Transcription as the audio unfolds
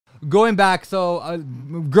going back, so I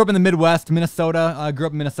grew up in the Midwest, Minnesota. Grew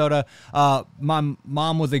up in Minnesota. My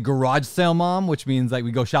mom was a garage sale mom, which means like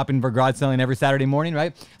we go shopping for garage selling every Saturday morning,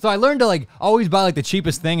 right? So I learned to like always buy like the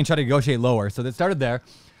cheapest thing and try to negotiate lower. So that started there.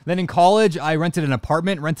 Then in college, I rented an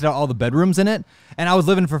apartment, rented out all the bedrooms in it, and I was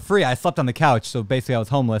living for free. I slept on the couch, so basically I was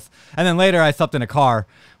homeless. And then later I slept in a car,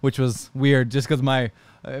 which was weird just because I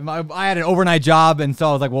had an overnight job, and so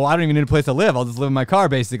I was like, well, I don't even need a place to live. I'll just live in my car,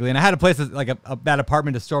 basically. And I had a place, like that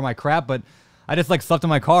apartment to store my crap, but I just like slept in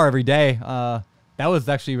my car every day. That was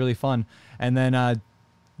actually really fun. And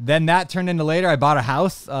then that turned into later, I bought a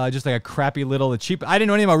house, just like a crappy little cheap. I didn't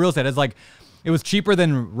know anything about real estate. It's like, it was cheaper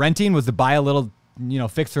than renting was to buy a little,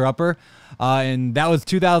 fixer upper. And that was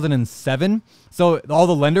 2007. So all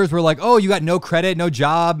the lenders were like, oh, you got no credit, no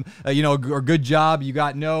job, or good job. You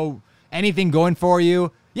got no anything going for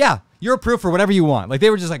you. Yeah, you're approved for whatever you want. Like they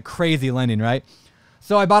were just like crazy lending, right?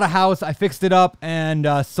 So I bought a house, I fixed it up and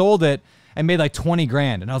sold it and made like 20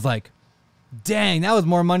 grand. And I was like, dang, that was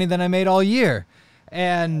more money than I made all year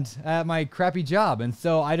and at my crappy job. And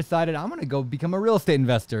so I decided I'm going to go become a real estate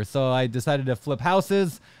investor. So I decided to flip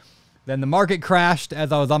houses. Then the market crashed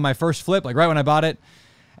as I was on my first flip, like right when I bought it.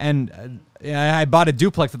 And I bought a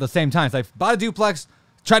duplex at the same time. So I bought a duplex,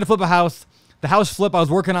 tried to flip a house. The house flip, I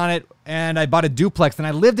was working on it, and I bought a duplex, and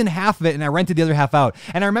I lived in half of it, and I rented the other half out.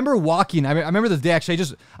 And I remember walking. I remember this day, actually.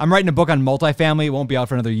 I'm writing a book on multifamily. It won't be out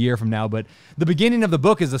for another year from now, but the beginning of the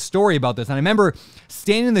book is a story about this. And I remember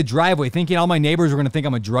standing in the driveway thinking all my neighbors were going to think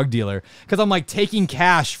I'm a drug dealer because I'm like taking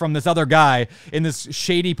cash from this other guy in this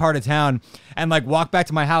shady part of town and like walk back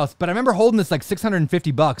to my house. But I remember holding this like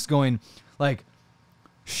 $650 going like,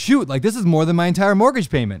 shoot, like this is more than my entire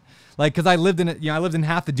mortgage payment. Like, cause I lived in it, I lived in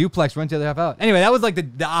half the duplex, rented the other half out. Anyway, that was like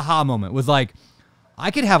the aha moment was like, I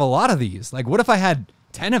could have a lot of these. Like, what if I had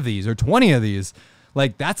 10 of these or 20 of these?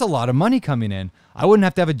 Like, that's a lot of money coming in. I wouldn't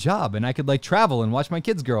have to have a job and I could like travel and watch my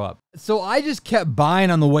kids grow up. So I just kept buying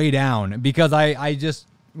on the way down because I just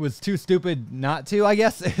was too stupid not to, I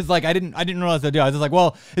guess. It's like, I didn't realize to do. I was just like,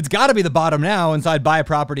 well, it's gotta be the bottom now. And so I'd buy a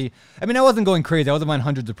property. I mean, I wasn't going crazy. I wasn't buying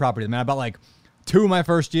hundreds of properties. I mean, I bought like 2 my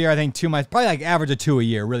first year. I think probably like average of 2 a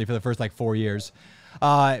year, really, for the first like 4 years.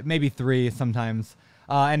 Maybe 3 sometimes.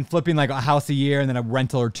 And flipping like a house a year and then a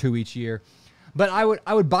rental or 2 each year. But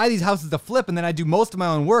I would buy these houses to flip and then I'd do most of my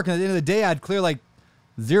own work. And at the end of the day, I'd clear like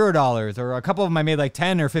 $0 or a couple of them I made like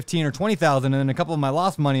 10 or 15 or 20,000 and then a couple of them I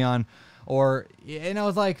lost money on. And I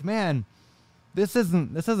was like, man, this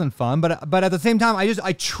isn't fun. But at the same time,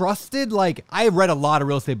 I trusted, like, I read a lot of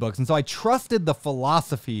real estate books. And so I trusted the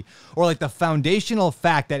philosophy or like the foundational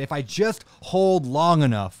fact that if I just hold long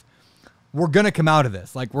enough, we're going to come out of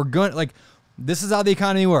this. Like this is how the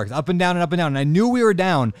economy works, up and down and up and down. And I knew we were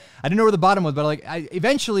down. I didn't know where the bottom was, but like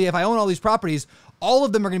eventually, if I own all these properties, all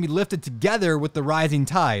of them are going to be lifted together with the rising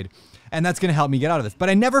tide. And that's going to help me get out of this. But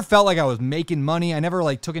I never felt like I was making money. I never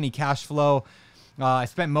like took any cash flow. I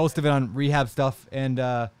spent most of it on rehab stuff. And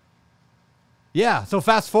yeah, so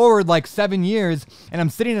fast forward like 7 years and I'm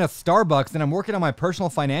sitting at a Starbucks and I'm working on my personal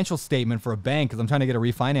financial statement for a bank because I'm trying to get a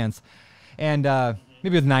refinance. And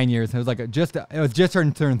maybe it was 9 years. It was like just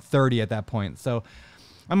turned 30 at that point. So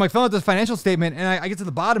I'm like filling out this financial statement and I get to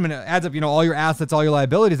the bottom and it adds up, all your assets, all your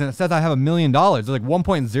liabilities. And it says I have $1 million. It's like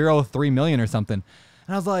 1.03 million or something.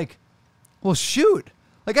 And I was like, well, shoot.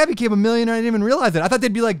 Like I became a millionaire. I didn't even realize it. I thought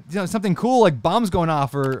they'd be like something cool, like bombs going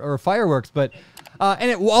off or fireworks. But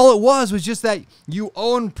all it was just that you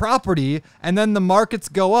own property and then the markets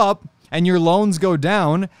go up and your loans go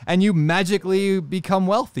down and you magically become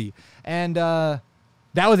wealthy. And that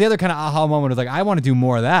was the other kind of aha moment. It was like, I want to do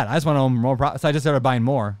more of that. I just want to own more. So I just started buying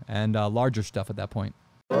more and larger stuff at that point.